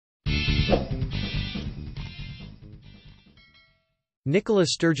Nicola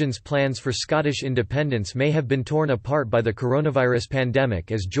Sturgeon's plans for Scottish independence may have been torn apart by the coronavirus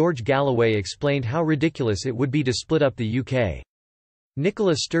pandemic, as George Galloway explained how ridiculous it would be to split up the UK.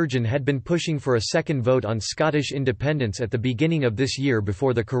 Nicola Sturgeon had been pushing for a second vote on Scottish independence at the beginning of this year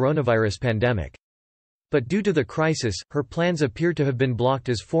before the coronavirus pandemic. But due to the crisis, her plans appear to have been blocked,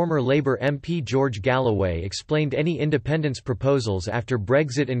 as former Labour MP George Galloway explained. Any independence proposals after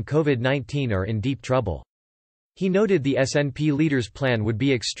Brexit and COVID-19 are in deep trouble. He noted the SNP leader's plan would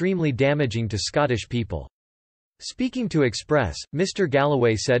be extremely damaging to Scottish people. Speaking to Express, Mr.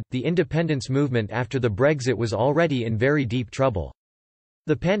 Galloway said, the independence movement after the Brexit was already in very deep trouble.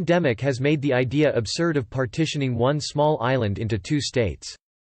 The pandemic has made the idea absurd of partitioning one small island into two states.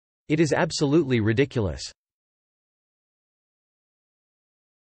 It is absolutely ridiculous.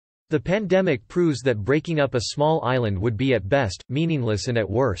 The pandemic proves that breaking up a small island would be at best, meaningless, and at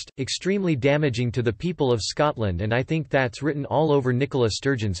worst, extremely damaging to the people of Scotland, and I think that's written all over Nicola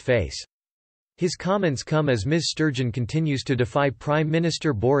Sturgeon's face. His comments come as Ms. Sturgeon continues to defy Prime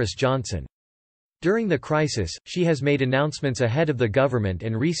Minister Boris Johnson. During the crisis, she has made announcements ahead of the government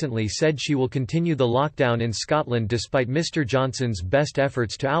and recently said she will continue the lockdown in Scotland despite Mr. Johnson's best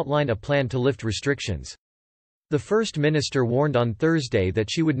efforts to outline a plan to lift restrictions. The First Minister warned on Thursday that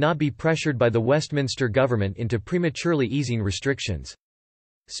she would not be pressured by the Westminster government into prematurely easing restrictions.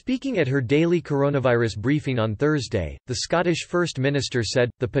 Speaking at her daily coronavirus briefing on Thursday, the Scottish First Minister said,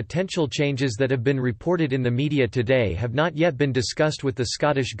 "The potential changes that have been reported in the media today have not yet been discussed with the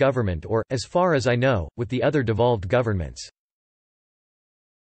Scottish Government or, as far as I know, with the other devolved governments.